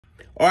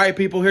All right,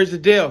 people, here's the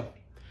deal.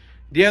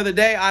 The other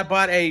day, I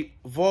bought a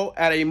Volt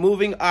at a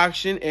moving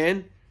auction,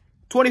 and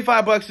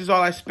 25 bucks is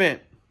all I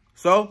spent.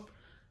 So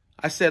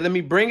I said, let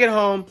me bring it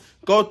home,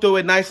 go through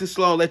it nice and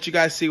slow, and let you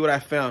guys see what I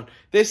found.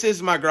 This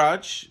is my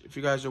garage, if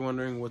you guys are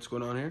wondering what's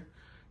going on here.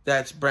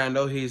 That's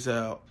Brando. He's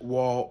a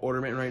wall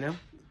ornament right now.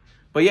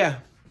 But yeah,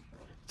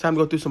 time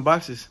to go through some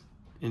boxes.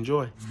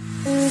 Enjoy.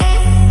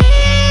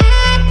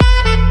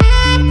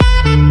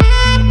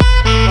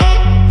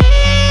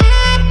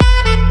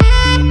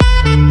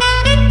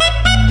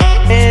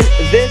 And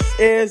this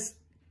is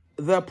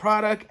the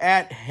product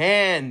at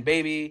hand,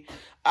 baby.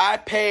 I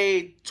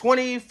paid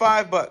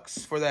 25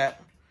 bucks for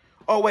that.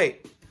 Oh,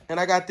 wait. And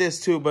I got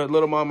this too, but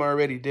little mama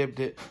already dipped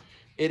it.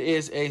 It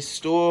is a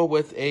stool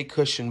with a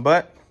cushion.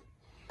 But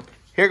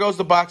here goes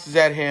the boxes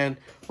at hand.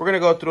 We're going to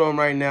go through them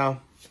right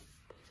now.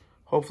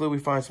 Hopefully we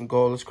find some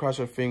gold. Let's cross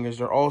our fingers.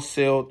 They're all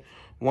sealed.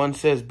 One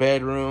says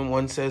bedroom.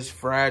 One says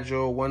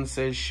fragile. One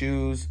says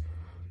shoes.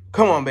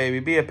 Come on, baby.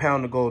 Be a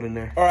pound of gold in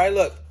there. All right,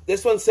 look.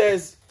 This one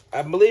says,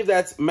 I believe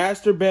that's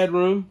master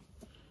bedroom,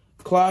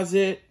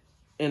 closet,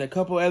 and a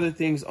couple other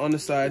things on the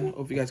side.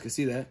 Hope you guys can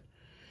see that.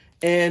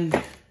 And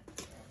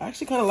I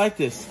actually kind of like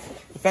this.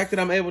 The fact that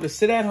I'm able to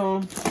sit at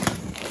home,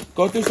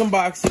 go through some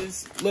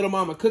boxes, little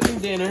mama cooking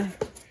dinner,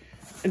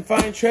 and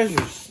find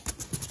treasures.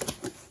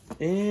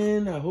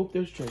 And I hope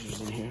there's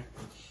treasures in here.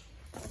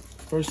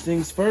 First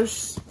things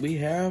first, we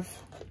have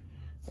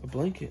a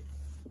blanket.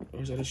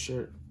 Or is that a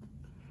shirt?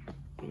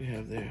 What do we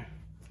have there?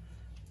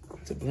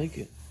 It's a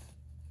blanket.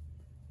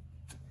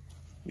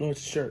 No,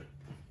 it's a shirt.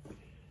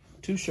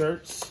 2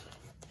 shirts.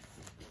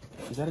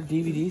 Is that a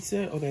DVD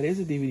set? Oh, that is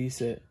a DVD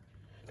set.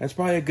 That's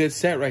probably a good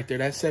set right there.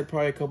 That set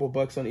probably a couple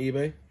bucks on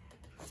eBay.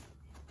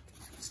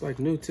 It's like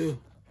new too.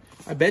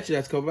 I bet you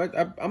that's a couple bucks.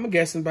 I'm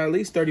guessing by at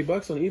least 30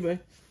 bucks on eBay.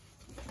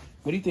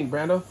 What do you think,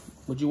 Brando?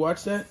 Would you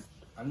watch that?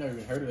 I've never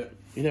even heard of it.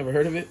 You never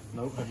heard of it?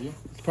 Nope, have you?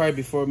 It's probably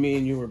before me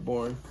and you were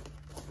born.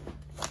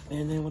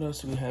 And then what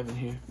else do we have in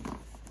here?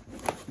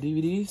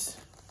 DVDs.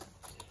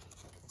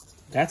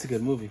 That's a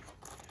good movie.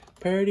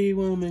 Pretty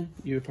Woman.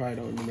 You probably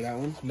don't remember that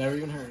one. Never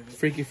even heard of it.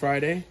 Freaky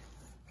Friday.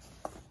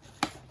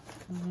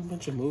 A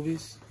bunch of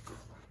movies.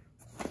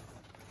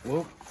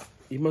 Well,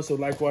 you must have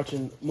liked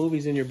watching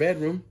movies in your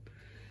bedroom,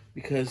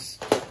 because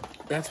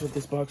that's what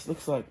this box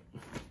looks like.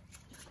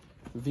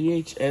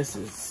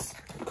 VHSs.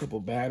 A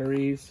couple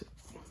batteries.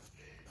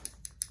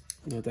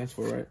 You know what that's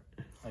for, right?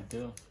 I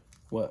do.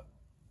 What?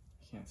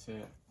 Can't say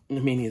it.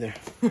 Me neither.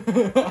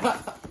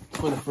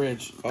 For the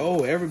fridge.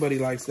 Oh, everybody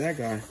likes that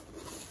guy.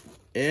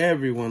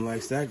 Everyone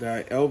likes that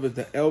guy. Elvis,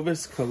 the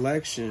Elvis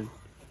collection.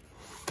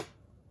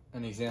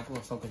 An example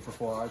of something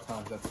before our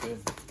time. That's good.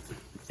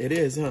 It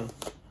is, huh?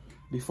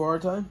 Before our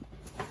time?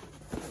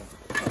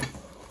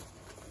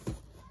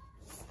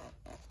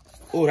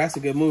 Oh, that's a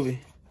good movie.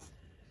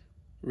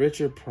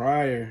 Richard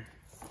Pryor.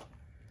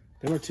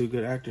 Them are 2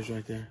 good actors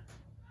right there.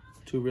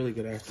 2 really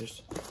good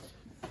actors.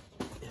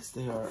 Yes,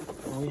 they are.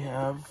 And we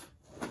have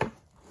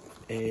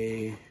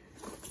a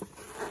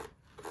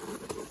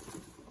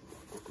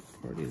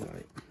party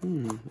light.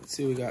 Let's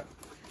see what we got.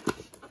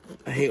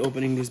 I hate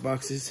opening these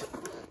boxes.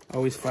 I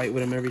always fight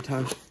with them every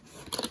time.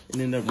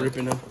 And end up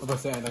ripping them. I was about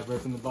to say, end up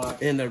ripping the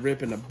box. End up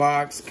ripping the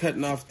box,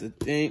 cutting off the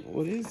thing.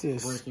 What is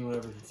this? Breaking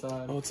whatever's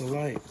inside. Oh, it's a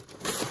light.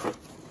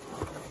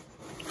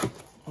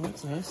 Oh,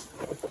 that's nice.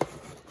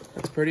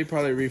 That's pretty.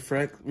 Probably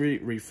reflex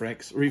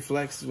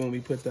when we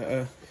put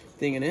the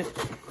thing in it.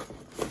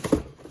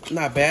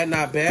 Not bad,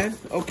 not bad.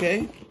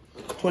 Okay.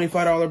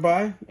 $25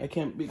 buy. I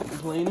can't be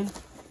complaining.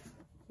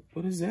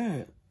 What is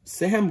that?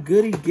 Sam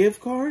Goody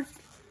gift card?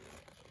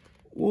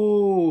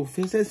 Whoa,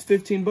 it says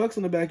 15 bucks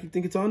on the back. You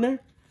think it's on there?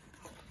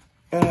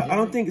 I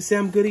don't think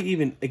Sam Goody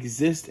even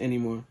exists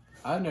anymore.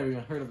 I've never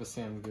even heard of a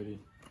Sam Goody.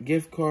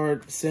 Gift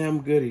card,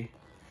 Sam Goody.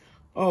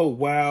 Oh,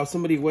 wow.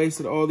 Somebody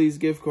wasted all these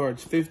gift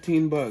cards.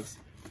 15 bucks.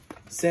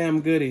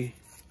 Sam Goody.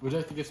 Would you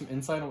like to get some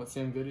insight on what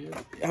Sam Goody is?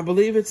 I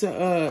believe it's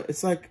a,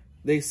 it's like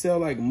they sell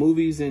like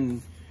movies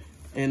and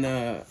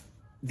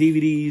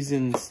DVDs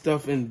and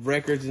stuff and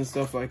records and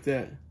stuff like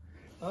that.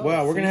 Oh,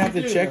 wow, we're going to have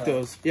to check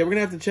those. Yeah, we're going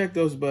to have to check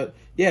those. But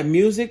yeah,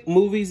 music,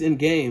 movies, and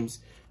games.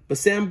 But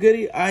Sam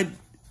Goody, I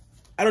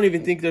don't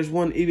even think there's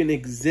one even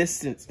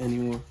existence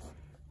anymore.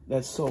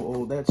 That's so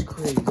old. That's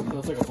crazy. It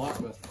looks like a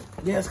Blockbuster.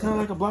 Yeah, it's kind of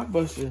like a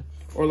Blockbuster.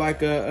 Or like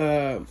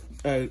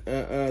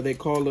they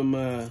call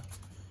them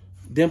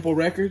Dimple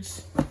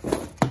Records.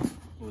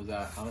 What was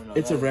that? I don't know.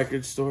 It's a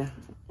record store.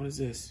 What is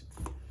this?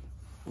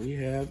 We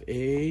have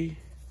a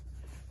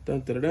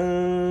a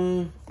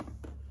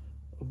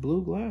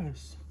blue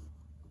glass.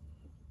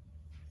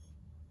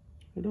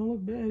 It don't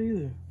look bad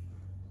either.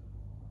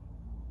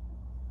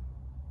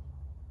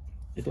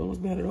 It don't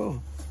look bad at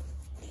all.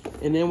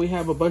 And then we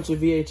have a bunch of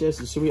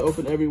VHSs. Should we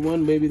open every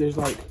one? Maybe there's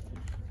like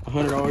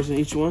 $100 in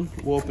each one.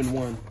 We'll open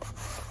one.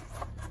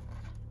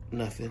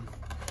 Nothing.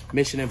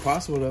 Mission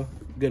Impossible though.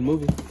 Good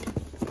movie.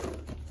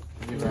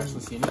 Have you ever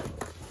actually seen it?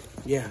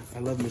 Yeah, I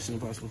love Mission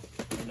Impossible.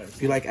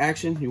 If you like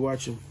action, you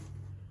watch them.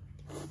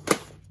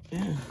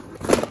 Yeah.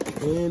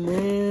 And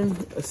then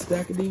a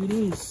stack of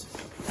DVDs.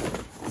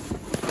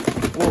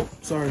 Whoa,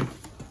 sorry.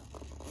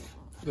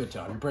 Good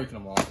job. You're breaking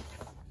them all.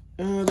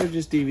 They're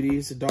just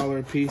DVDs, $1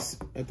 a piece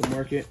at the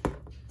market.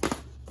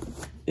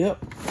 Yep.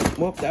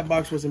 Well, that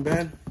box wasn't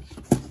bad.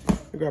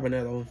 I'll grab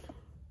another one.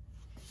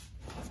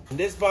 And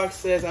this box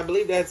says, I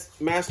believe that's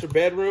master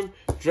bedroom,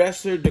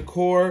 dresser,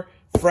 decor,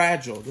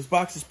 fragile. This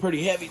box is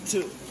pretty heavy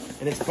too.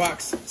 And it's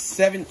box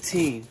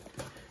 17.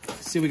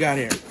 Let's see what we got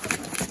here.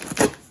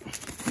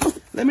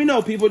 Let me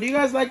know, people. Do you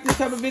guys like this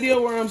type of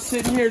video where I'm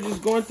sitting here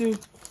just going through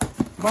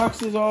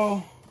boxes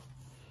all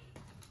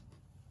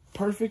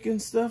perfect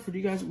and stuff? Or do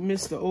you guys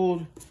miss the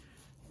old,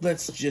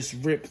 let's just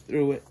rip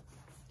through it?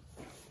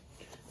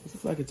 It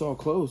looks like it's all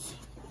closed.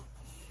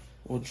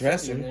 Well,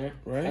 dresser, in there,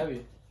 right?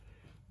 Heavy.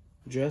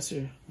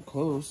 Dresser,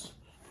 closed.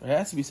 There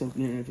has to be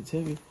something in there if it's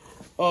heavy.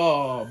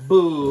 Oh,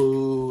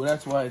 boo.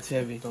 That's why it's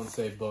heavy. Don't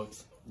say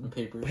books.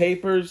 Papers.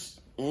 Papers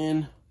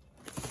and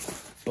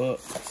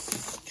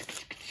books.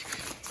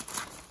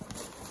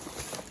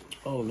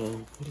 Oh, no.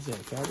 What is that,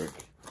 fabric?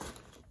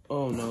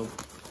 Oh, no.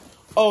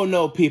 Oh,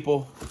 no,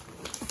 people.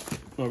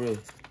 Oh, really,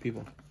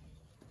 people.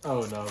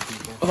 Oh, no,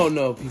 people. Oh,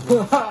 no,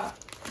 people.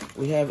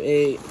 We have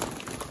a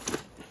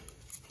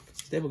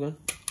staple gun.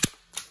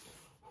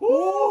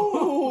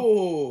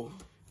 Woo!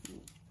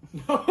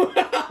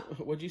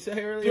 What'd you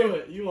say earlier? Do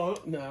it. You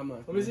won't. No, I'm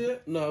not. Let me see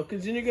it. No,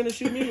 because then you're gonna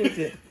shoot me with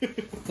it.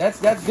 That's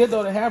good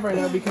though to have right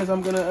now because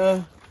I'm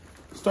gonna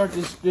start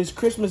this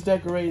Christmas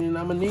decorating and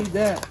I'm gonna need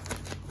that.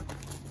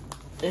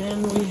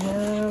 And we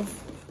have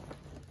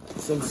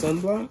some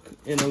sunblock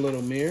and a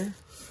little mirror.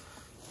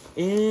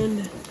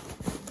 And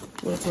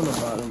what's on the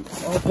bottom?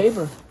 All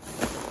paper.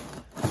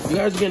 You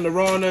guys are getting the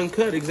raw and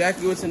uncut.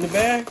 Exactly what's in the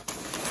bag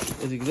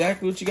is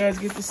exactly what you guys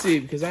get to see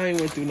because I ain't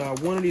went through not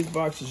one of these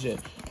boxes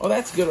yet. Oh,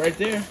 that's good right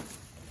there.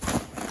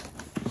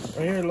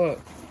 Right here, look.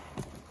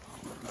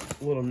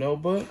 A little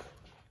notebook.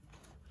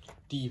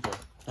 Diva.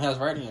 It has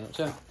writing in it,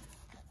 too.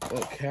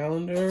 A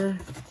calendar.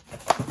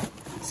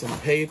 Some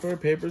paper.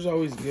 Paper's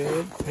always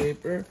good.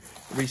 Paper.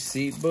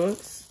 Receipt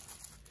books.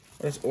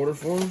 That's order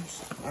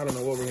forms. I don't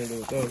know what we're going to do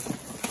with those.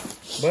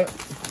 But,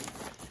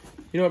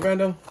 you know what,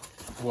 Brando?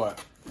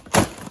 What?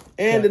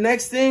 And the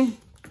next thing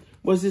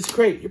was this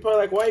crate. You're probably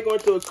like, why are you going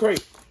through a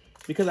crate?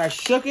 Because I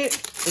shook it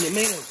and it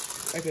made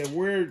like a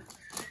weird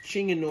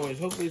chinging noise.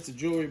 Hopefully it's a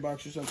jewelry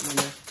box or something in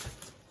there.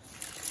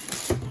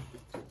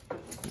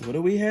 What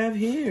do we have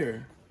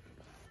here?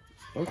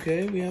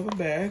 Okay, we have a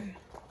bag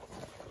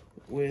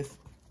with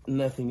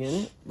nothing in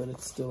it, but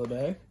it's still a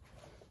bag.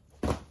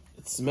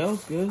 It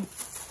smells good.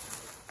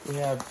 We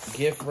have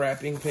gift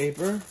wrapping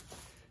paper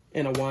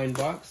and a wine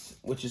box,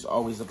 which is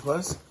always a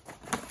plus.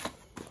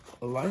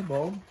 A light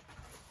bulb.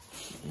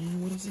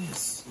 And what is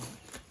this?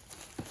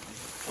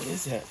 What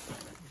is that?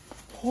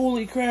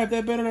 Holy crap,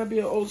 that better not be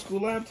an old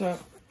school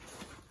laptop.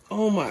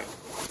 Oh my.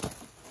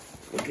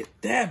 Look at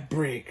that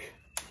brick.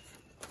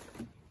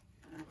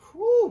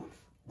 Whew.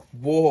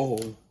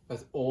 Whoa.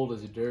 That's old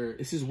as dirt.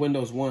 This is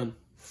Windows 1.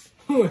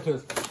 I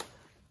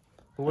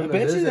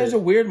bet you there's a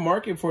weird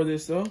market for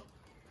this though.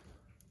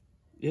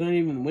 You don't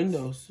even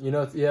Windows. You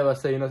know, yeah, I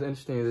say, you know what's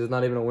interesting? There's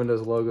not even a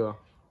Windows logo.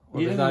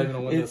 Or there's not even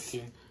a Windows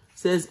key.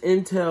 Says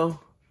Intel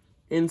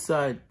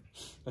inside.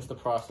 That's the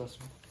processor.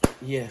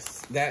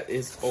 Yes, that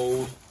is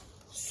old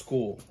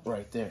school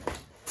right there.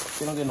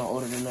 We don't get no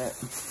older than that.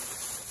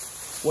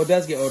 Well, it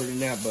does get older than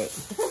that, but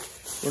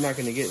we're not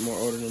going to get more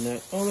older than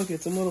that. Oh, look,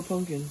 it's some little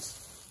pumpkins.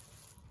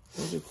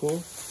 Those are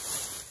cool.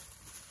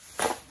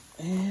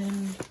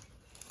 And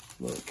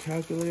little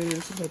calculator.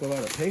 This looks like a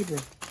lot of paper.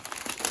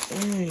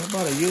 Dang, I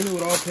bought a unit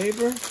with all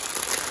paper.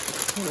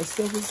 What kind of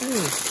stuff is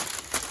this?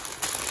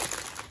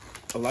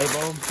 A light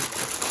bulb.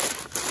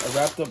 A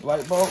wrapped up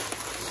light bulb.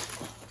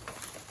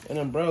 An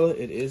umbrella.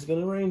 It is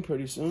going to rain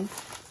pretty soon.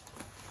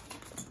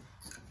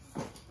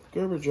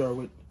 Gerber jar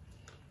with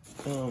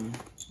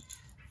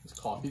it's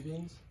coffee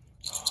beans.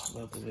 Oh, I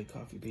love the way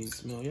coffee beans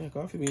smell. Yeah,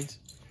 coffee beans.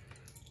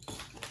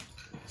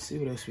 Let's see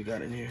what else we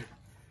got in here.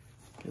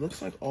 It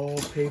looks like all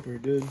paper,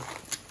 dude.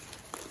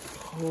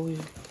 Holy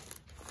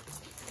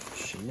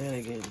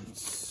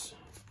shenanigans.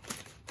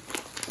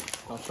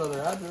 I'll show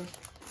their address.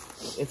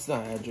 It's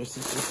not address,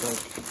 it's just like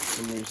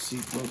some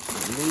receipt books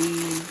and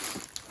leaves.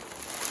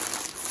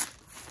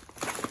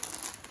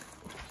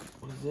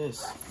 What is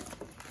this?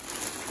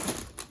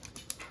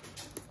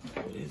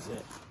 What is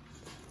that?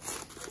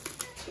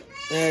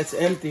 It's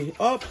empty.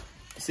 Oh,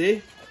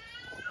 see?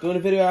 Doing a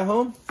video at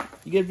home,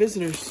 you get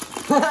visitors.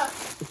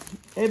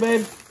 Hey,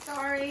 babe.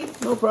 Sorry.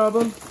 No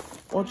problem.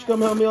 Why don't you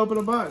come help me open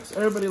a box?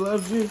 Everybody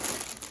loves you.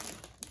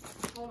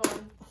 Hold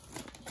on.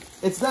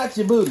 It's not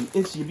your booty,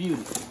 it's your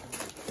beauty.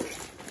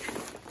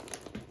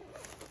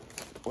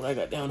 What I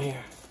got down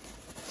here.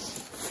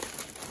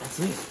 That's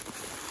it.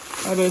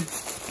 Hi, babe.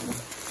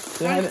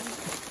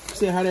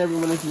 Say hi to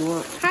everyone if you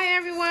want. Hi,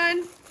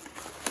 everyone.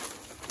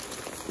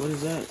 What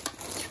is that?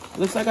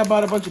 Looks like I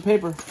bought a bunch of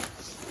paper.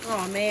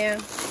 Oh, man.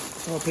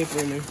 Oh, paper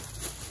in there.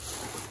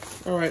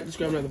 All right, let's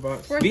grab another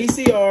box.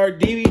 VCR,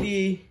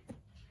 DVD,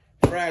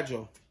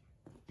 Fragile.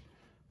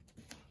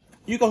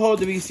 You can hold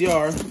the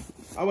VCR.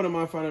 I wouldn't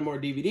mind finding more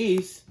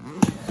DVDs.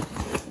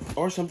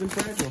 Or something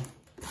fragile.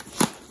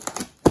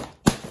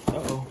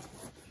 Uh-oh.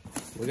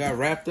 We got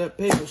wrapped up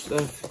paper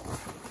stuff.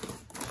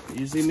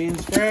 Usually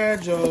means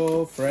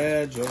fragile.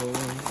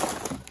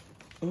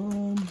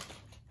 Well,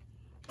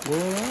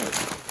 alright.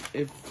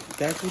 If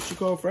that's what you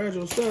call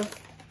fragile stuff,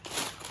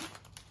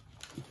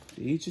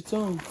 to each its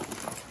own.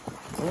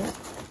 Alright.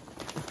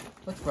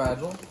 That's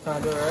fragile.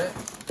 Kinda, right?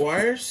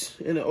 Wires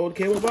in an old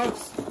cable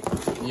box?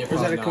 Yeah, or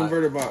is that a not.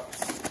 converter box?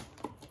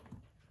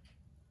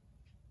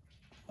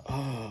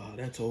 Oh,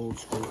 that's old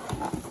school.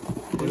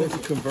 Well, that's a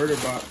converter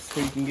box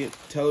so you can get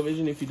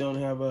television if you don't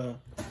have a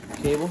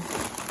cable.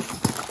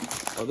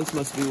 Oh, this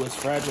must be what's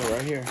fragile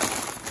right here.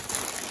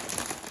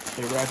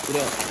 They wrapped it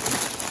up.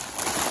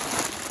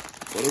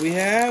 What do we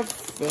have?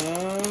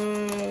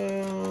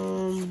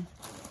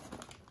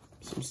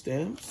 Some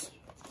stamps.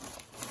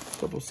 A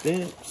couple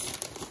stamps.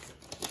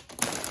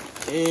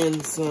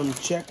 And some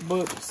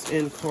checkbooks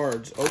and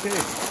cards. Okay.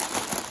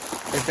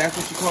 If that's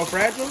what you call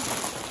fragile.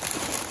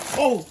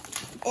 Oh!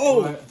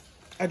 What?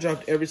 I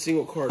dropped every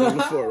single card on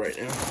the floor right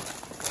now.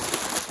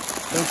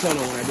 Don't tell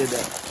no one I did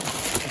that.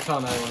 I'm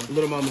telling everyone.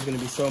 Little mama's gonna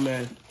be so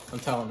mad. I'm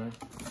telling her.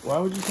 Why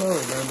would you tell her,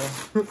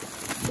 Brando? Let's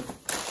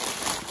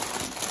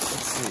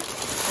see.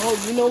 Oh,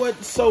 you know what?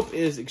 Soap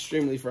is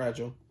extremely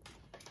fragile.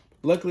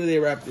 Luckily, they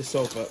wrapped the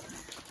soap up.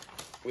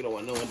 We don't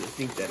want no one to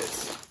think that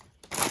it's...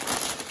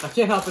 I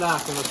can't help but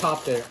ask on the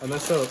top there. And that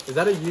soap. Is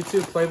that a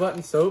YouTube play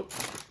button soap?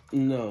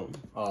 No.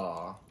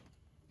 Aw.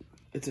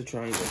 It's a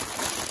triangle.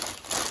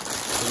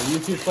 The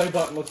YouTube play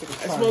button looks like a It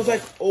triangle. smells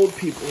like old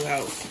people's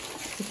house.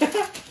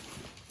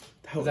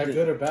 Is that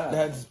good or bad?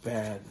 That's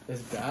bad.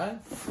 It's bad?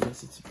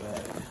 Yes, it's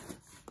bad.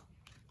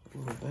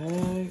 Little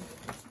bag.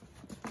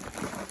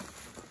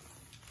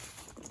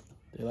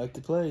 They like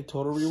to play.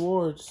 Total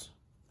rewards.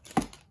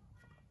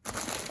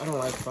 I don't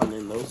like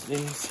finding those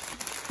things.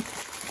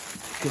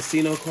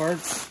 Casino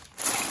cards.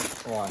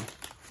 Why?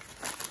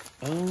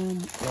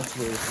 That's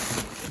weird.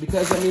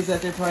 Because that means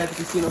that they're probably at the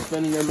casino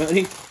spending their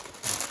money.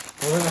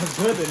 Well, then that's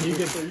good. Then you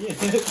get the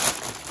unit.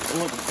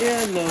 Well,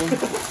 yeah, no.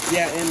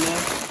 Yeah, and no.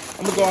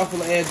 I'm gonna go off on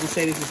the edge and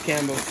say this is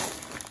candles.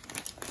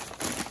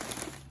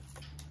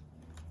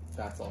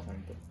 That's all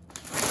thank you.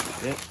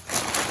 Yep.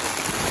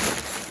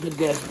 Good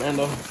guess,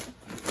 Brando.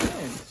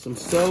 Thanks. Some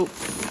soap,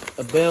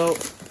 a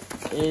belt,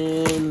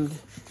 and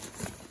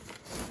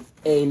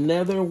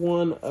another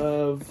one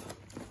of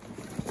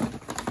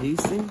these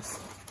things.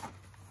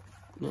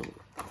 No.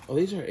 Oh,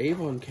 these are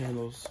Avon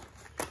candles.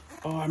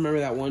 Oh, I remember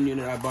that one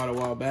unit I bought a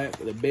while back,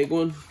 the big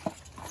one.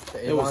 The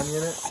There Avon was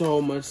unit?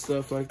 so much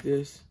stuff like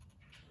this.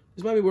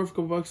 This might be worth a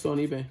couple bucks on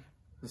eBay.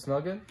 Does it smell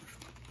good?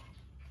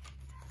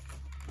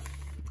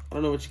 I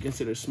don't know what you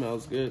consider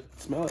smells good.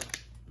 Smell it.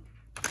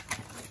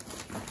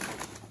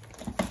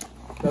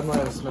 Doesn't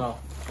have a smell.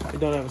 It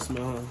don't have a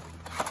smell, huh?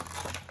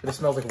 It just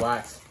smells like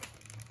wax.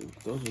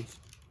 Those ones.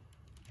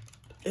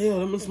 Ew,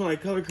 that must smell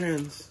like color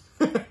crayons.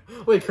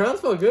 Wait, crayons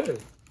smell good.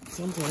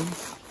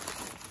 Sometimes.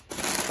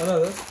 I know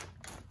this.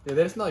 Yeah,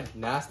 they smell like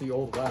nasty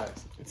old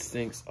wax. It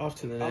stinks. Off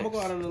to the next. I'm I'm gonna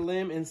go out on a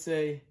limb and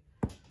say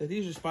that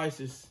these are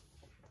spices.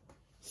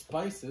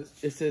 Spices?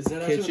 It says Is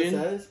that actually what it kitchen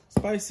says?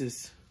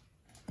 spices.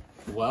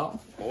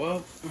 Well,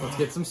 let's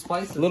get some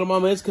spices. Little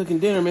mama is cooking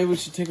dinner. Maybe we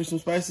should take her some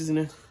spices in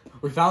there.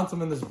 We found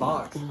some in this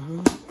box.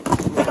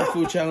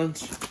 Food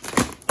challenge.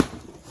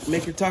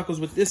 Make your tacos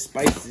with this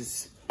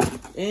spices.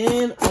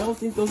 And I don't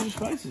think those are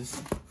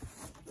spices.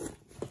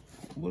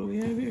 What do we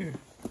have here?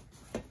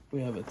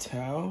 We have a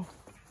towel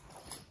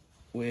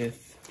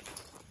with,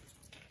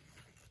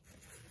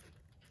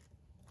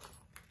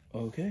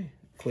 okay,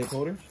 clip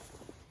holder.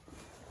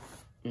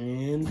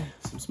 And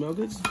some smell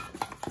goods.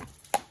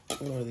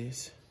 What are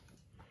these?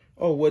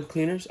 Oh, wood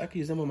cleaners. I can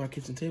use them on my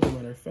kitchen table,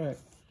 matter of fact.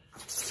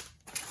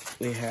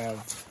 We have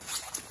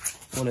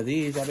one of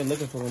these. I've been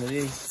looking for one of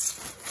these.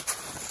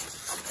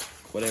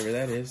 Whatever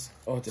that is.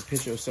 Oh, it's a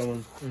picture of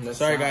someone.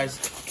 Sorry, guys.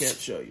 Can't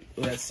show you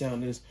what that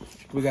sound is.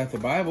 We got the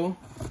Bible.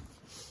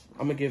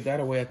 I'm going to give that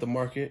away at the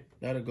market.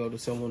 That'll go to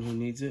someone who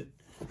needs it.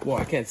 Well,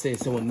 I can't say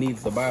someone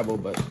needs the Bible,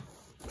 but a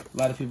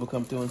lot of people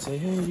come through and say,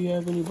 hey, do you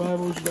have any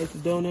Bibles you'd like to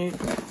donate?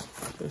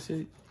 So I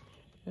say,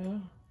 yeah.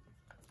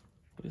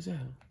 What is that? Is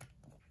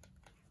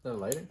that a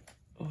lighter?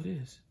 Oh, it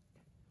is.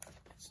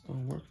 It's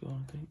don't work though,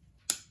 I think.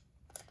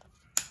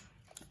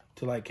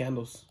 To light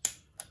candles.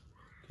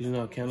 Because you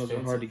know how candles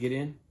are hard to get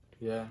in?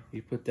 Yeah.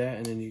 You put that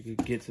and then you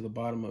could get to the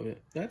bottom of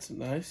it. That's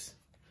nice.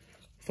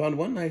 Found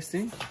one nice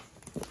thing.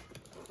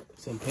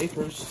 Some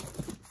papers.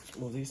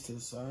 Move these to the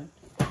side.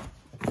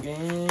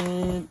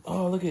 And,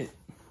 oh, look at,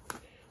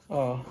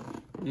 oh,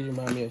 these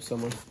remind me of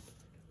someone.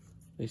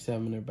 They used to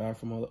have them in their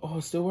bathroom all the, oh,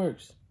 it still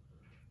works.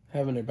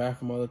 Have them in their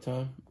bathroom all the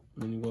time.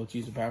 When you go to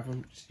use the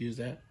bathroom, just use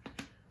that.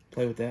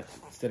 Play with that.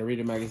 Instead of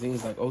reading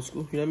magazines like old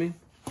school, you know what I mean?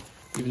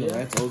 Even though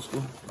that's old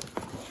school.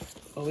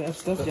 Oh, we have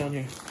stuff down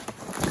here.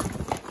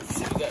 Let's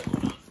see what we got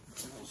going on.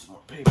 Some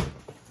more paper.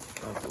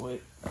 Out the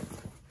way.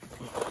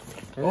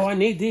 Oh, I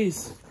need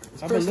these.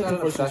 I've been looking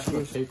for some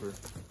screws. Paper.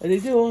 And they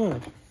do,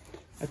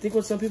 huh? I think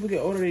when some people get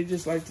older, they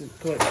just like to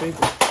collect paper.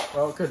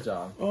 Oh, good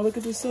job. Oh, look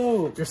at the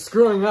soap. You're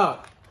screwing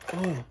up.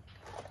 Oh,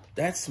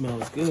 that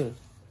smells good.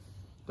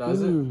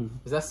 Does it?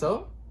 Is that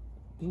soap?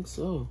 I think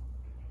so.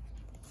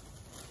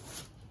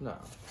 No.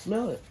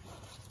 Smell it.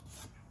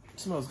 It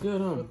smells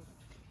good, huh?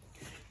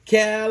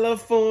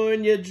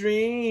 California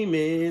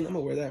dreaming. I'm gonna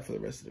wear that for the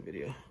rest of the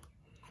video.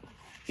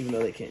 Even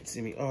though they can't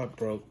see me. Oh, it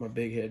broke. My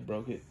big head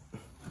broke it.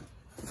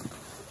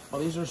 Oh,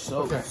 these are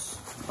soaps.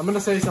 Okay. I'm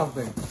gonna say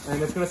something,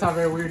 and it's gonna sound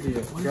very weird to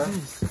you. What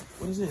is this?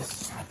 What is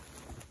this?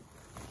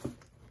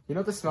 You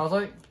know what this smells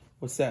like?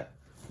 What's that?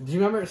 Do you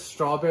remember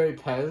strawberry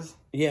Pez?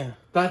 Yeah.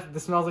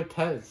 This smells like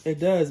Pez. It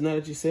does, now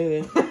that you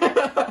say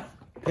that.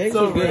 Pez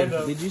So are good.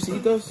 random. Did you see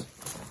those?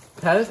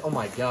 Pez? Oh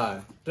my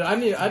god. Dude, I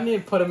need to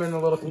put them in a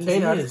little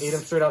container. I just ate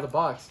them straight out of the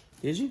box.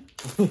 Did you?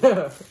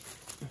 Yeah.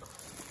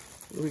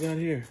 What do we got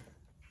here?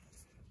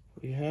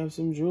 We have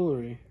some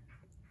jewelry.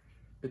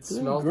 It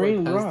smells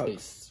green like Pez rocks.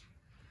 taste.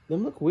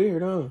 Them look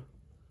weird, huh?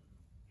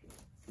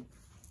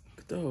 Look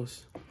at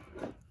those.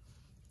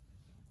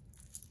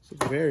 This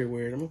looks very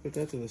weird. I'm gonna put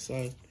that to the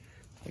side.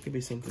 That could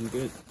be something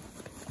good.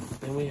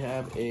 Then we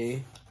have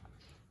the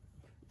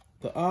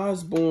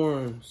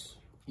Osbournes.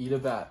 Eat a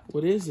bat.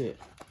 What is it?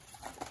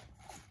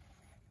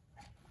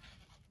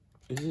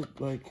 Is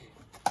it like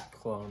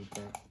Cologne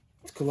thing.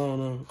 it's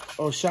cologne?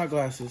 Oh, shot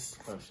glasses.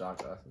 Oh, shot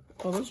glasses.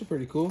 Oh, those are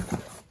pretty cool.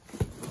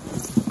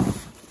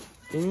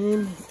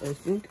 And I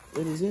think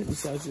what is it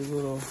besides these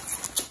little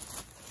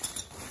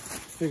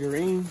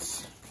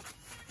figurines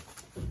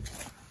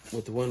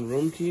with the one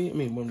room key? I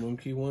mean, one room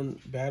key, one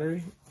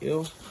battery.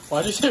 Ill.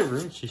 Why'd you say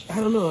room key? I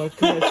don't know. I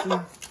couldn't see.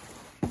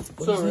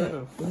 What So is that?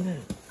 random. What is that?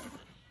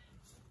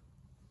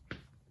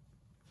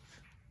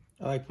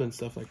 I like putting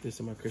stuff like this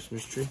in my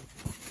Christmas tree.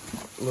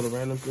 Little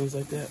random things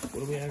like that. What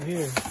do we have here?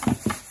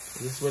 Is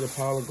this where the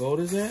pile of gold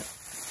is at?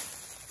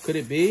 Could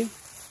it be?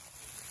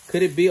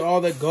 Could it be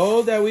all the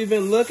gold that we've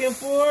been looking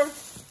for?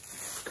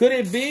 Could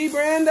it be,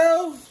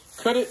 Brando?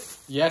 Could it?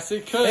 Yes,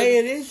 it could. Hey,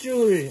 it is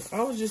jewelry.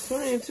 I was just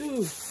playing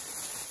too.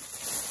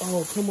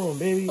 Oh, come on,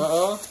 baby.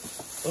 Uh-oh.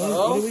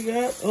 Oh, what do we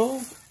got?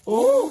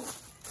 Oh.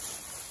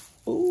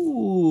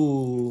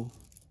 Ooh.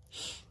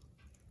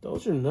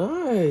 Those are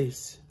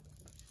nice.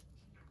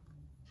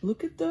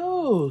 Look at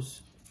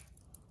those.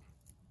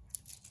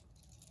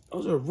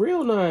 Those are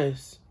real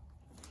nice.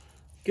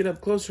 Get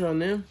up closer on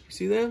them. You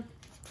see them?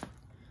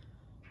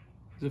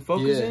 Is it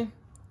focusing? Yeah.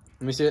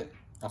 Let me see it.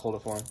 I'll hold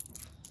it for him.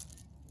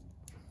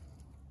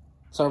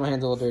 Sorry, my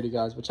hand's a little dirty,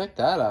 guys, but check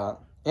that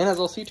out. And it has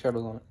little sea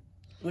turtles on it.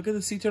 Look at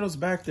the sea turtles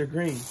back. They're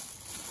green.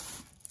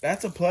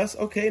 That's a plus.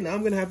 Okay, now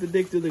I'm going to have to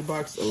dig through the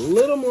box a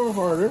little more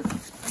harder.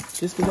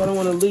 Just because I don't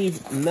want to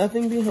leave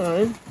nothing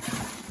behind.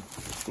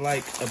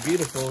 Like a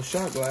beautiful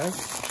shot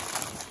glass.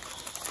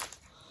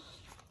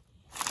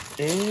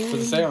 And What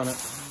does it say on it?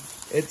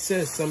 it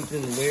says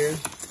something weird.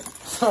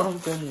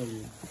 Something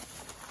weird.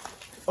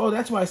 Oh,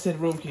 that's why I said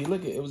room key.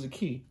 Look, it was a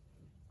key.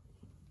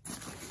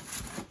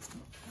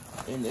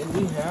 And then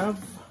we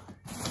have...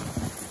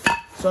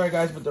 Sorry,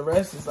 guys, but the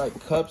rest is like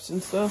cups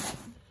and stuff.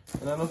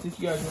 And I don't think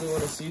you guys really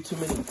want to see too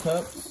many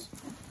cups.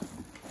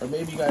 Or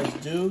maybe you guys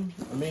do,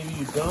 or maybe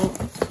you don't.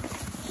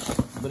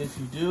 But if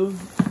you do,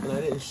 and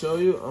I didn't show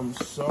you, I'm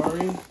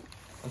sorry.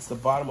 That's the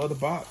bottom of the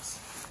box.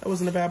 That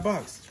wasn't a bad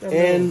box.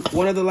 And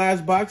one of the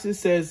last boxes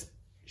says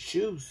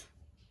shoes.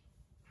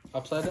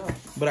 Upside down.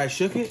 But I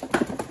shook it.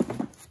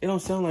 It don't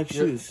sound like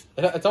shoes.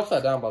 It's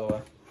upside down, by the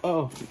way.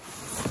 Oh.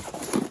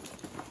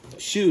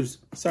 Shoes.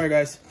 Sorry,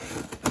 guys.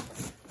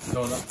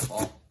 Going up.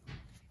 Oh.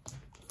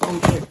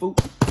 Okay, boop.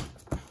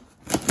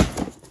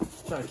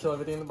 Trying to kill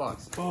everything in the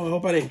box. Oh, I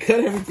hope I didn't cut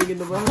everything in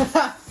the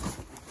box.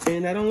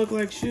 And that don't look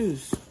like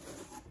shoes.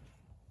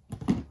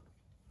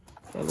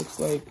 That looks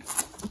like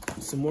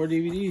some more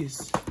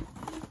DVDs.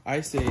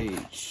 Ice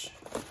Age.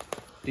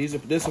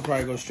 This will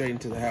probably go straight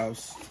into the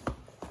house.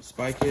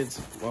 Spy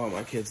Kids. Oh,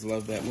 my kids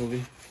love that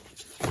movie.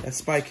 That's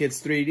Spy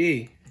Kids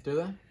 3D. Do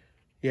they?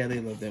 Yeah, they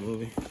love that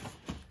movie.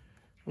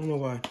 I don't know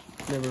why.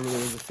 Never really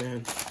was a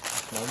fan.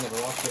 No, I've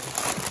never watched it.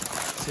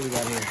 Let's see what we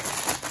got here.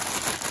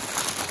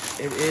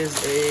 It is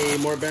a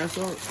more bath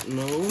salt.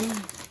 No.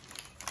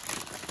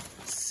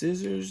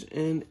 Scissors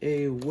and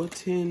a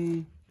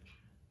wooden...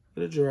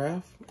 What, a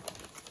giraffe?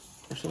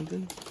 Or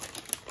something?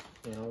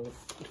 Yeah.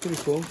 It's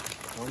pretty cool.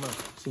 I don't know.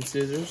 Some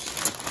scissors.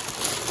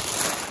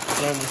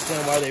 I don't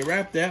understand why they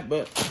wrapped that,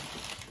 but...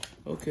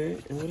 Okay,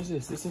 and what is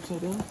this? This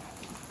upside down?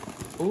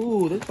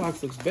 Ooh, this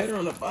box looks better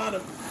on the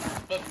bottom.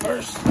 But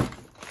first,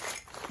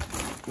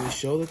 we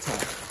show the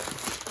top.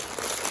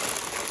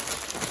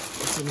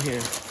 What's in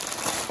here?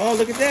 Oh,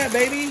 look at that,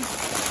 baby.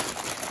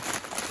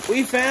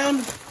 We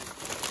found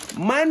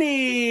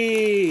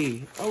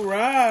money. All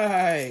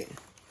right.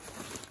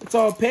 It's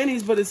all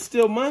pennies, but it's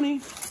still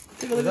money.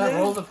 Take a look Is at that that.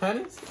 roll of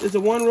pennies? There's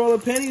a one roll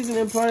of pennies and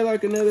then probably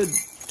like another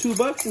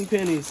 $2 in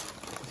pennies.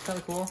 It's kind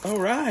of cool. All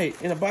right.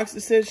 And a box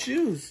that says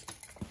shoes.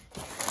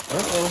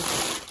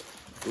 Uh-oh.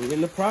 We're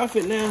getting the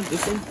profit now.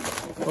 This one.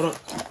 Hold on.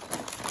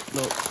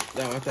 No,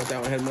 that one. I thought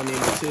that one had money in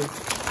it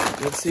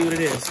too. Let's see what it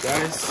is,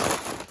 guys.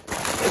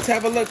 Let's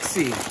have a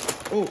look-see.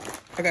 Oh,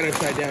 I got it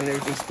upside down and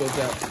everything spills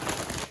out.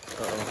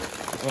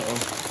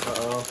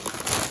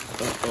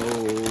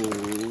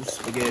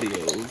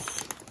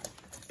 Spaghettios.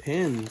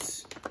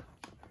 Pins.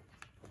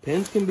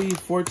 Pins can be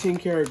 14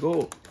 karat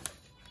gold.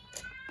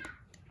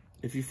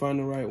 If you find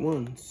the right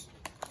ones.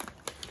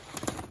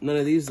 None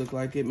of these look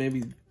like it.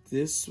 Maybe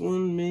this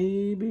one,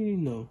 maybe?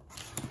 No.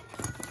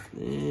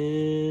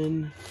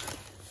 And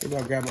maybe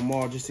I'll grab them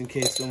all just in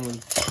case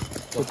someone...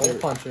 There's a hole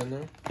puncher in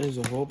there. There's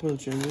a hole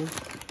puncher in there.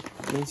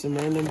 And some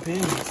random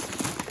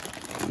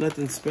pins.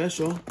 Nothing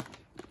special.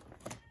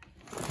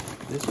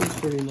 This one's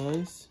pretty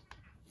nice.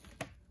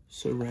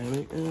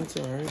 Ceramic. That's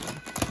alright.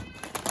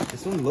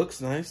 This one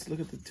looks nice. Look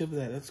at the tip of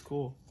that. That's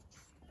cool.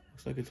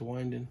 Looks like it's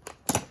winding.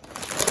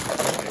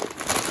 Alright.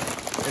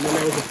 And then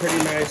there was a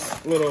pretty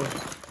nice little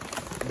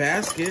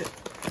basket.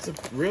 It's a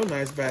real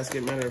nice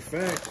basket, matter of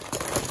fact.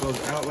 It goes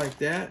out like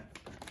that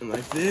and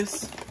like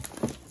this.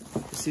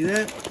 You see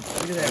that?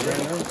 Look at that,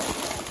 Brando.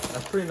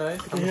 That's pretty nice.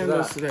 How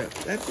much is that?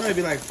 That'd probably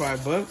be like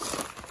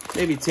 $5,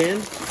 maybe 10.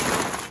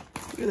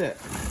 Look at that.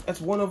 That's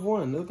one of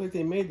one. They look like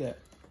they made that.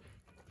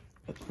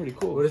 That's pretty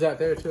cool. What is that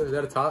there too? Is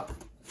that a top?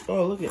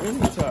 Oh, look at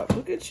the top.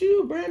 Look at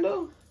you,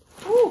 Brando.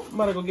 Ooh, I'm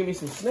about to go get me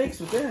some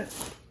snakes with that.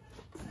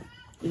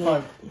 You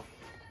know,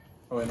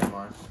 oh wait, never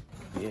mind.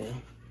 yeah.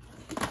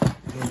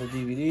 Another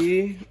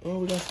DVD. Oh,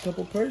 we got a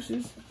couple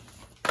purses.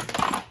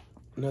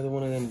 Another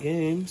one of them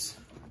games.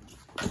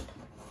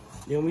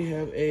 Then we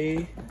have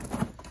a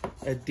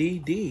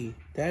DD.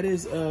 That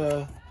is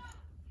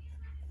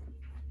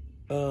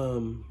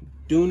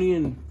Dooney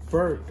and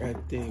Burke, I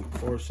think,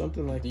 or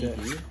something like DD?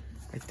 that.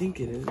 I think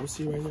it is. We'll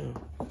see right now.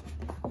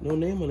 No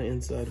name on the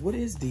inside. What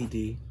is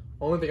DD?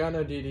 Only thing I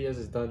know DD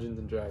is Dungeons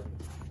and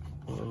Dragons.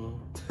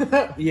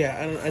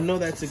 Yeah, I know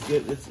that's a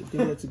good. I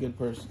think that's a good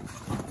person.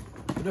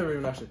 I've never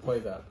even actually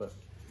played that, but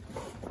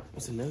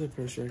There's another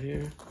purse right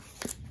here.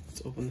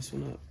 Let's open this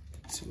one up.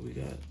 Let's see what we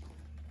got.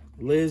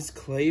 Liz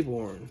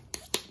Claiborne.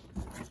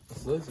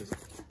 it's Liz's.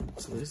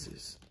 It's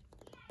Liz's.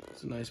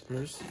 It's a nice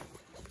purse.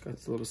 Got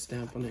the little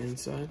stamp on the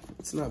inside.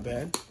 It's not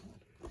bad.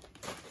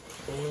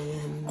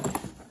 And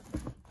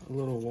a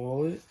little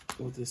wallet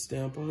with the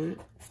stamp on it.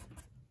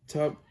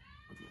 Top.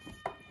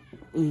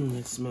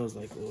 It smells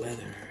like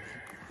leather.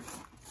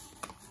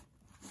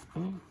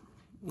 Oh,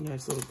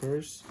 nice little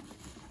purse.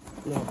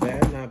 Not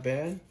bad, not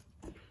bad.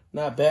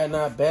 Not bad,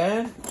 not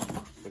bad.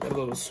 I got a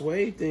little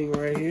suede thing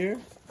right here.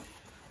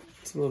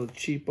 It's a little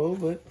cheapo,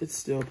 but it's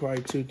still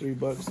probably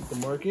 $2-3 at the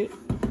market.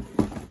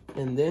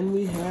 And then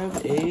we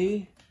have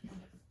a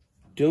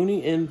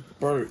Dooney and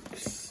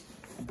Burke's.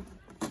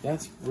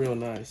 That's real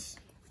nice.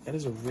 That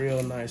is a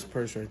real nice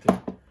purse right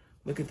there.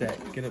 Look at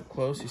that. Get up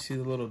close. You see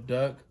the little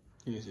duck.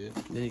 You can see it.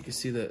 Then you can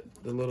see the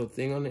little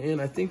thing on the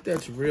end. I think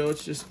that's real.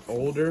 It's just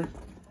older.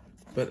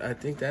 But I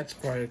think that's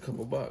probably a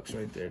couple bucks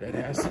right there. That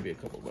has to be a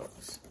couple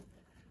bucks.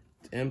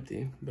 It's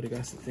empty, but it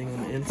got the thing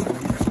on the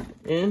inside.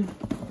 And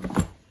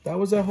that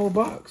was that whole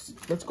box.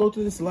 Let's go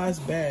through this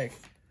last bag.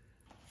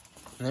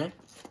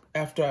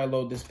 After I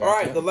load this bag. All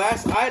right, the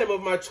last item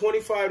of my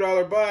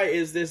 $25 buy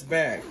is this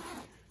bag.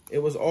 It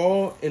was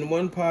all in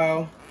one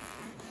pile.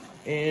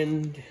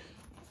 And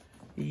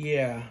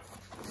yeah,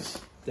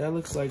 that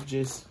looks like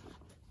just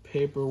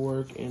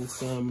paperwork and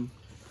some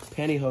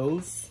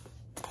pantyhose.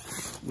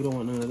 We don't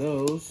want none of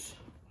those.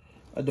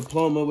 A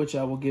diploma, which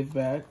I will give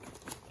back.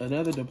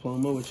 Another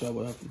diploma, which I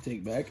will have to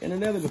take back. And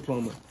another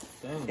diploma.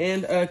 Dang.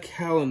 And a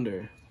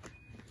calendar.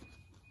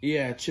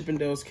 Yeah,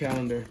 Chippendale's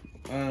calendar.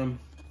 I'm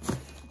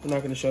not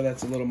going to show that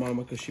to little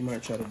mama because she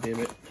might try to dim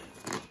it.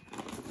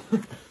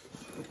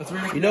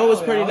 You know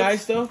what's pretty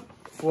nice, though?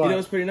 What? You know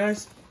what's pretty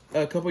nice?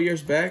 A couple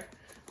years back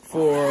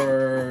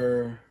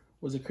for,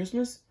 was it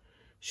Christmas?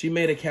 She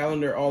made a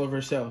calendar all of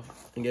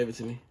herself and gave it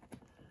to me.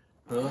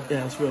 Really?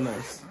 Yeah, it's real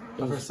nice.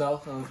 Of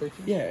herself on the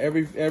picture? Yeah,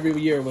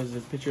 every year was a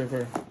picture of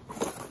her.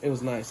 It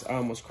was nice. I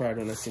almost cried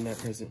when I seen that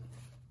present.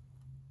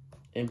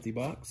 Empty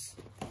box.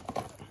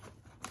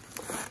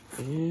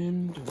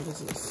 And what is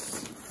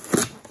this?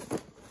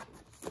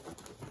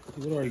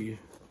 What are you?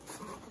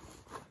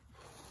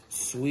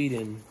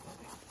 Sweden.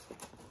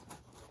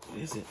 What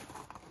is it?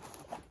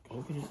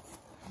 Open it.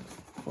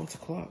 Oh, it's a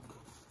clock.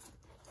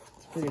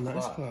 It's a pretty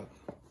nice clock.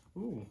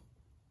 Ooh.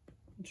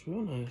 It's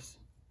real nice.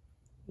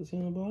 What's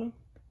on the bottom?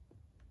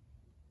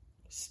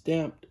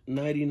 Stamped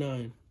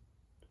 99.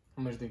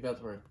 How much do you think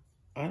that's worth?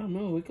 I don't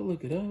know. We could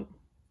look it up.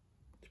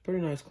 It's a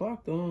pretty nice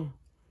clock, though.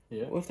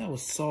 Yeah. What if that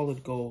was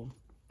solid gold?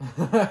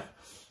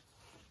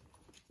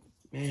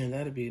 Man,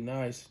 that'd be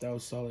nice if that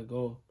was solid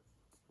gold.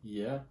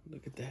 Yeah.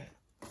 Look at that.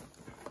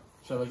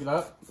 Should I look it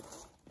up?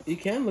 You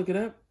can look it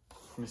up.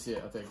 Let me see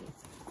it. I'll take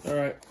it. All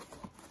right.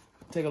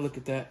 Take a look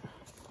at that.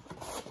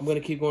 I'm going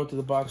to keep going through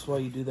the box while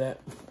you do that.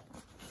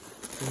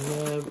 We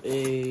have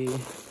a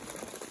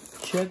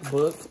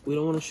checkbook. We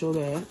don't want to show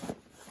that.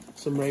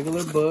 Some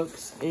regular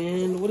books.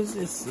 And what is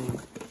this thing?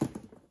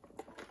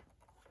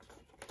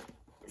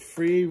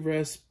 Free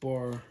rest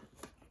bar.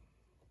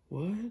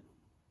 What?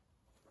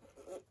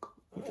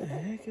 What the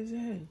heck is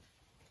that?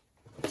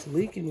 It's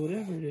leaking,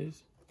 whatever it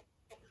is.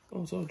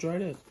 Oh, it's all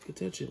dried up. You can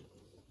touch it.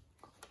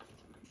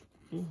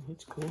 Oh,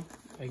 that's cool,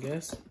 I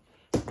guess.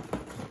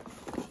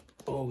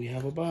 Oh, we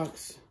have a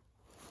box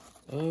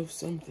of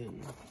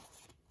something.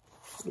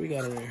 What do we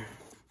got in there?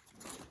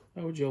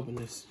 How would you open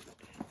this?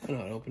 I know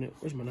how to open it.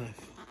 Where's my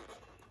knife?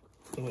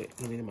 Oh, wait,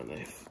 I need my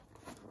knife.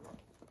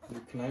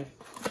 Knife?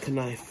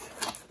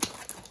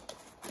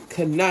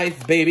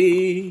 Knife,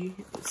 baby.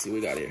 Let's see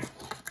what we got here.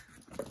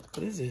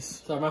 What is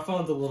this? Sorry, my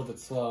phone's a little bit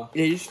slow.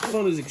 Yeah, your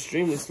phone is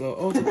extremely slow.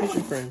 Oh, it's a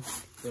picture frame.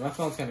 Yeah, my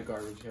phone's kind of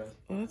garbage, guys.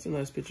 Oh, that's a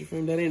nice picture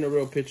frame. That ain't a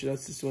real picture.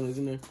 That's this one,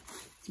 isn't it?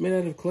 It's made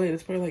out of clay.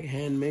 That's probably like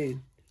handmade.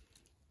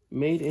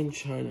 Made in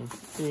China.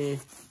 Eh.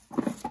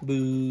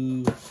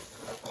 Boo.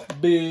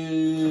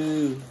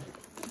 Boo.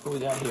 What we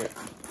got here?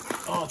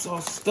 Oh, it's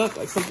all stuck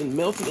like something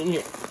melted in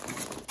here.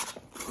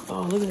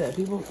 Oh, look at that,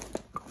 people.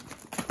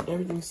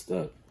 Everything's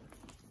stuck.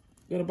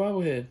 Got a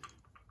bobblehead.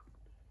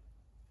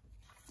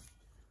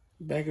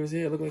 Back of his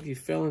head looked like he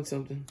fell in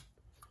something.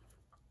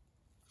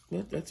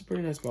 But that's a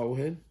pretty nice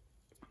bobblehead.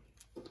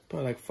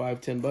 Probably like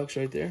 $5-10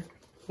 right there.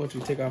 Once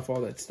we take off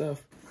all that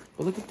stuff.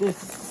 But look at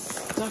this.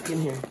 It's stuck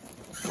in here.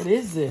 What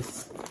is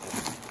this?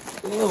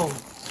 Ew.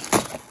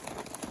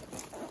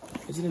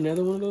 Is it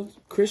another one of those?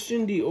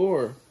 Christian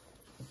Dior.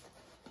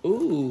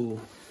 Ooh.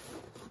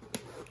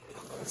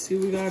 Let's see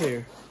what we got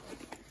here.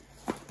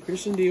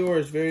 Christian Dior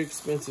is very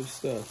expensive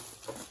stuff.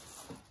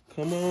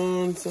 Come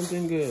on,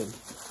 something good.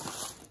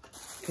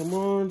 Come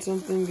on,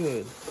 something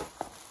good.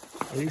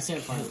 At least I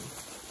can't find it.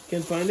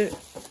 Can't find it?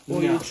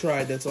 Well, No. you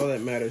tried. That's all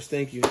that matters.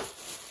 Thank you.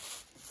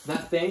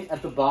 That thing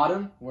at the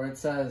bottom where it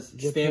says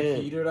Japan.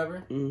 Stampede or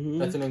whatever,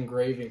 that's an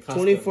engraving.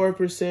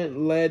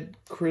 24% lead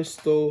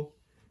crystal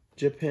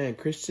Japan.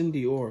 Christian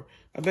Dior.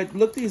 I bet,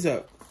 look these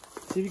up.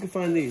 See if you can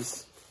find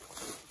these.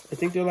 I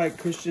think they're like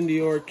Christian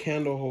Dior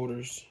candle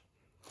holders.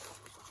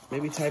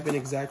 Maybe type in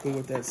exactly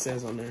what that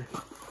says on there.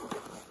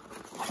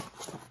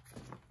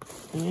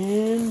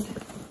 And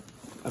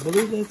I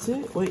believe that's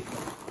it. Wait.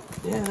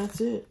 Yeah,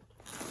 that's it.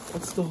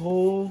 That's the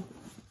whole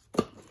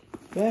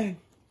bag.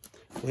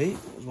 Wait,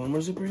 there's one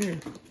more zipper here.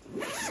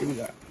 Let's see what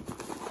we got.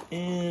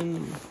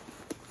 And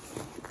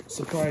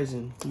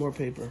surprising, more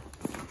paper.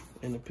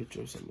 And a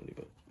picture of somebody,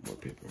 but more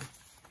paper.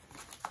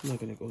 I'm not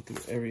gonna go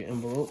through every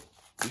envelope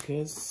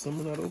because some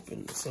are not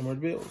open. Some are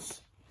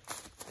bills.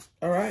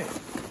 All right.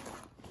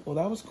 Well,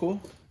 that was cool.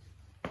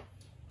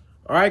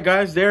 All right,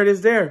 guys, there it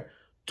is there.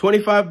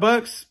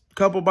 $25,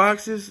 couple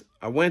boxes.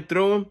 I went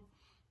through them.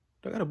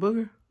 Do I got a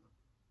booger?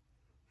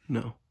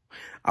 No.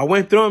 I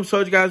went through them,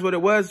 showed you guys what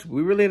it was.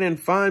 We really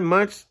didn't find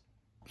much.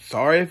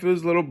 Sorry if it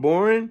was a little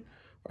boring,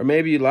 or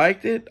maybe you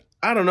liked it.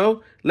 I don't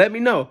know. Let me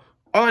know.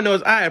 All I know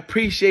is I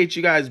appreciate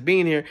you guys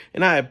being here,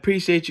 and I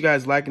appreciate you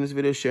guys liking this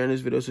video, sharing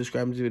this video,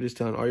 subscribing to this video,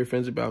 telling all your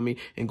friends about me,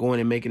 and going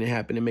and making it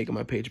happen and making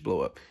my page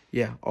blow up.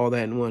 Yeah, all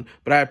that in one.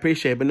 But I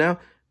appreciate it. But now,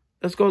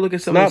 let's go look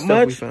at some of the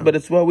stuff we found. But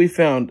it's what we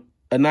found.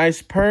 A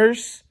nice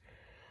purse,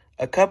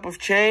 a cup of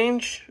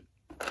change,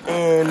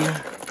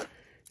 and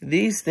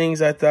these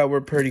things I thought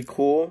were pretty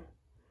cool.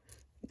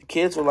 The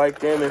kids will like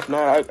them. If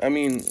not, I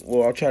mean,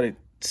 well, I'll try to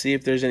see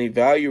if there's any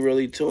value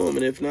really to them.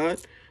 And if not,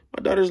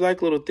 my daughters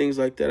like little things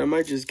like that. I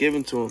might just give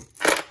them to them.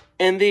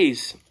 And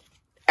these,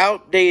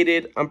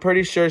 outdated. I'm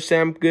pretty sure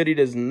Sam Goody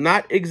does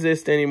not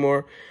exist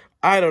anymore.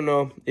 I don't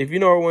know. If you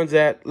know where one's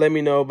at, let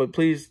me know. But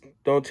please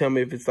don't tell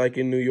me if it's like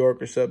in New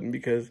York or something,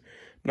 because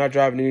I'm not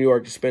driving to New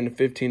York to spend a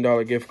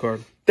 $15 gift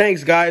card.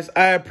 Thanks, guys.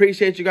 I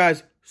appreciate you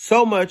guys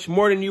so much,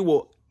 more than you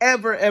will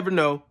ever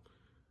know.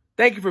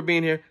 Thank you for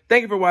being here.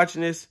 Thank you for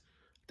watching this.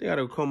 I think I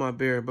gotta go comb my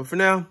beard. But for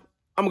now,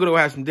 I'm gonna go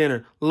have some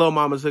dinner. Little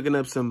mama's hooking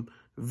up some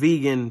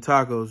vegan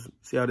tacos.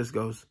 See how this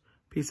goes.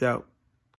 Peace out.